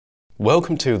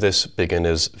Welcome to this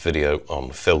beginner's video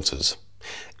on filters.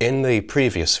 In the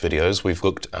previous videos we've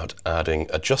looked at adding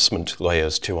adjustment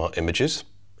layers to our images.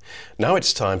 Now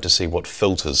it's time to see what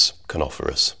filters can offer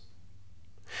us.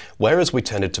 Whereas we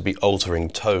tended to be altering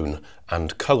tone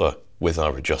and colour with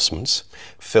our adjustments,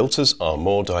 filters are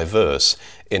more diverse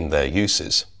in their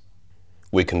uses.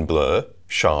 We can blur,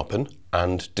 sharpen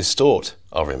and distort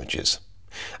our images,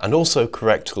 and also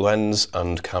correct lens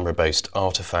and camera-based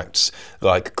artifacts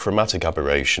like chromatic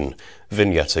aberration,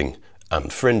 vignetting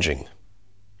and fringing.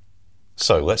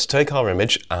 So let's take our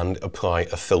image and apply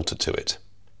a filter to it.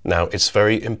 Now it's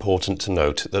very important to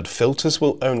note that filters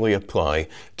will only apply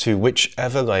to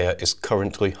whichever layer is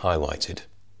currently highlighted.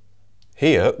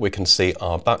 Here we can see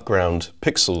our background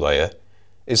pixel layer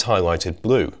is highlighted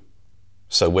blue,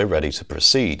 so we're ready to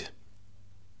proceed.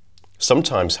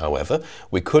 Sometimes, however,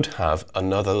 we could have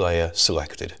another layer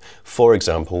selected, for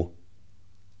example,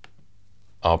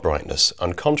 our brightness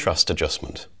and contrast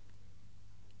adjustment.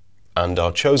 And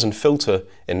our chosen filter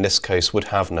in this case would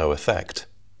have no effect.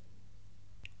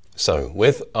 So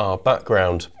with our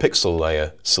background pixel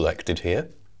layer selected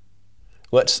here,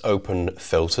 let's open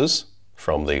Filters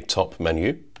from the top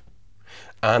menu,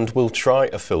 and we'll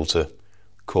try a filter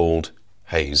called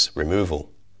Haze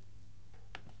Removal.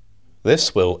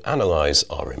 This will analyze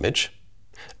our image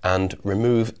and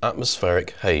remove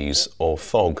atmospheric haze or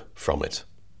fog from it.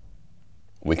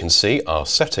 We can see our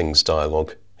settings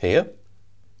dialog here,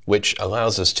 which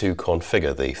allows us to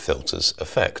configure the filter's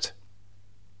effect.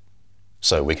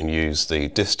 So we can use the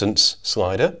distance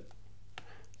slider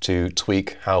to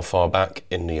tweak how far back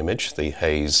in the image the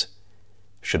haze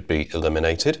should be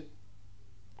eliminated.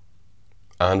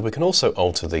 And we can also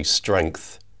alter the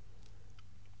strength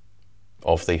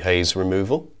of the haze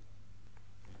removal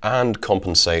and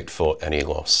compensate for any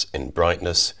loss in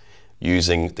brightness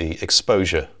using the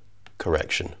exposure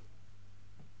correction.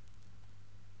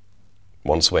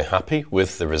 Once we're happy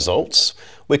with the results,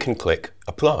 we can click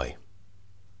Apply.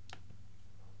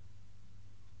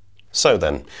 So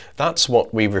then, that's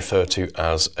what we refer to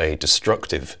as a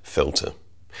destructive filter.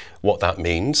 What that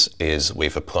means is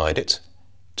we've applied it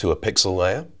to a pixel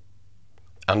layer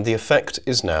and the effect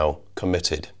is now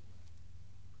committed.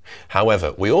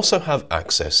 However, we also have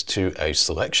access to a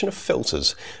selection of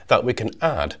filters that we can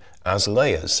add as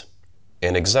layers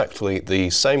in exactly the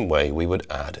same way we would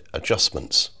add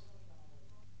adjustments.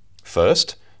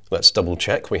 First, let's double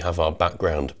check we have our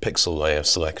background pixel layer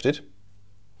selected.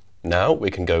 Now we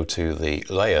can go to the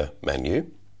Layer menu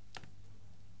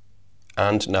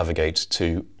and navigate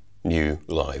to New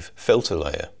Live Filter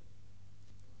Layer.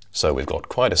 So we've got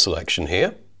quite a selection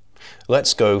here.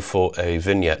 Let's go for a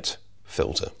vignette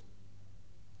filter.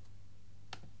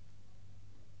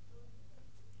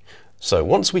 So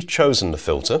once we've chosen the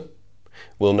filter,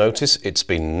 we'll notice it's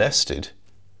been nested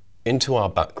into our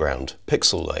background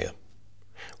pixel layer.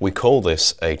 We call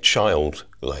this a child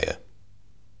layer.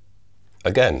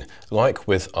 Again, like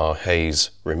with our haze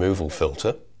removal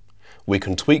filter, we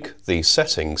can tweak the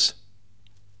settings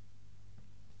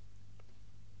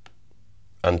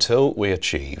until we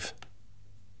achieve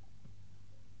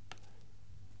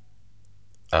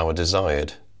our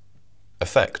desired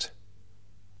effect.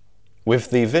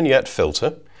 With the vignette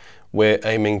filter, we're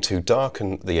aiming to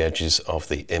darken the edges of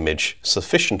the image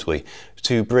sufficiently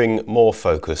to bring more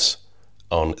focus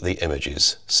on the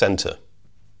image's center.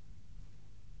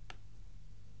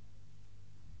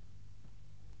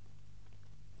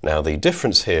 Now the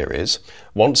difference here is,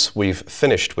 once we've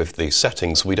finished with the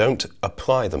settings, we don't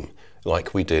apply them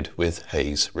like we did with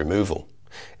haze removal.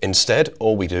 Instead,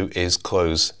 all we do is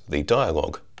close the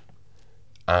dialog,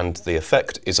 and the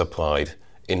effect is applied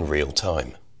in real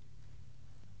time.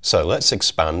 So let's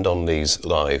expand on these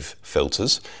live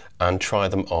filters and try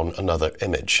them on another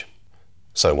image.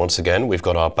 So once again, we've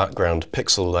got our background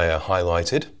pixel layer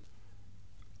highlighted,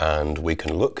 and we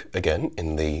can look again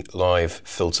in the Live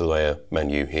Filter Layer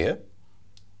menu here.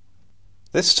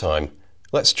 This time,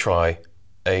 let's try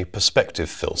a perspective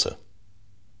filter.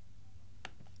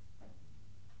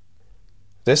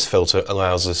 This filter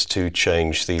allows us to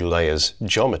change the layer's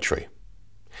geometry.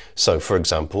 So for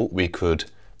example, we could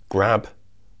grab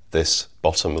this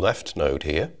bottom left node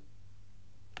here,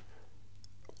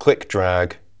 click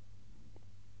drag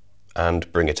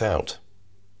and bring it out.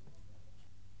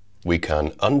 We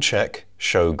can uncheck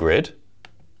Show Grid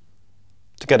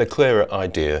to get a clearer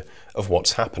idea of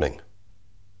what's happening.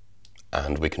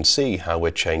 And we can see how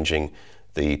we're changing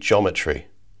the geometry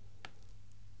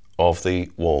of the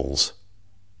walls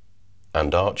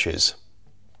and arches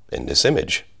in this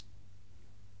image.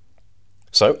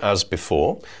 So as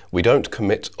before, we don't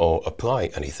commit or apply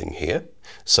anything here,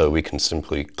 so we can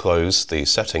simply close the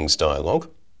settings dialog.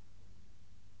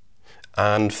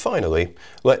 And finally,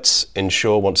 let's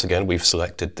ensure once again we've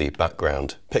selected the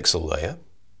background pixel layer.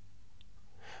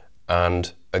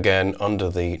 And again, under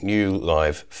the new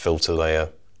live filter layer,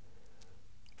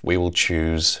 we will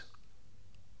choose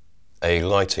a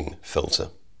lighting filter.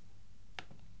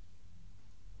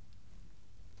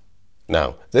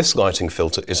 Now, this lighting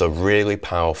filter is a really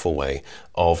powerful way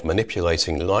of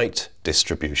manipulating light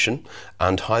distribution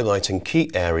and highlighting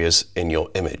key areas in your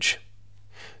image.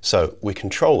 So we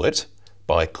control it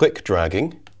by click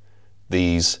dragging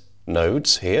these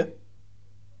nodes here.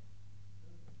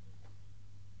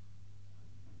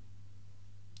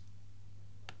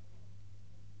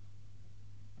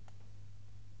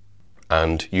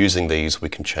 And using these, we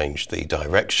can change the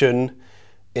direction,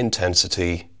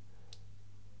 intensity,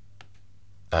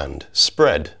 and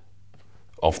spread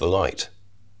of the light.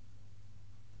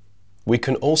 We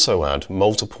can also add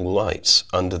multiple lights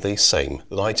under the same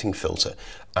lighting filter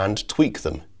and tweak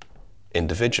them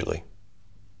individually.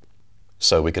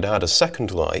 So we could add a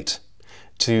second light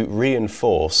to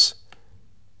reinforce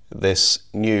this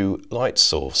new light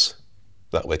source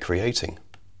that we're creating.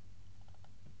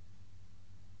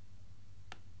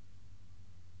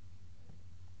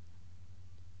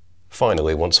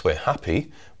 Finally, once we're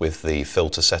happy with the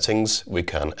filter settings, we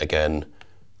can again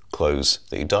close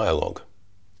the dialog.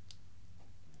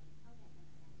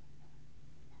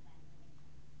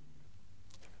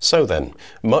 So then,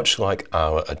 much like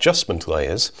our adjustment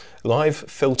layers, live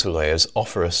filter layers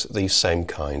offer us the same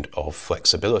kind of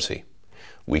flexibility.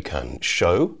 We can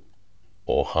show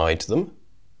or hide them,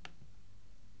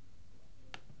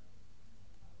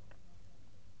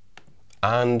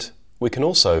 and we can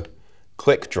also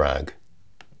click drag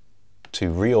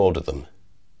to reorder them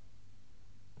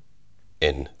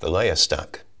in the layer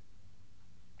stack.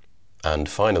 And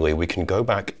finally, we can go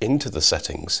back into the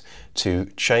settings to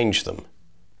change them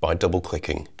by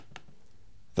double-clicking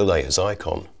the layers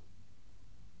icon.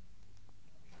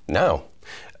 Now,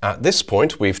 at this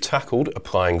point, we've tackled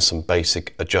applying some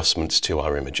basic adjustments to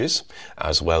our images,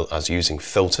 as well as using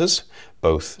filters,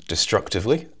 both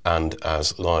destructively and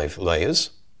as live layers.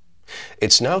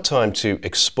 It's now time to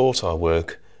export our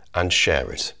work and share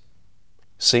it.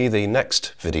 See the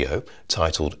next video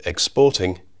titled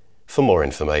Exporting for more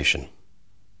information.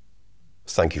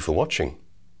 Thank you for watching.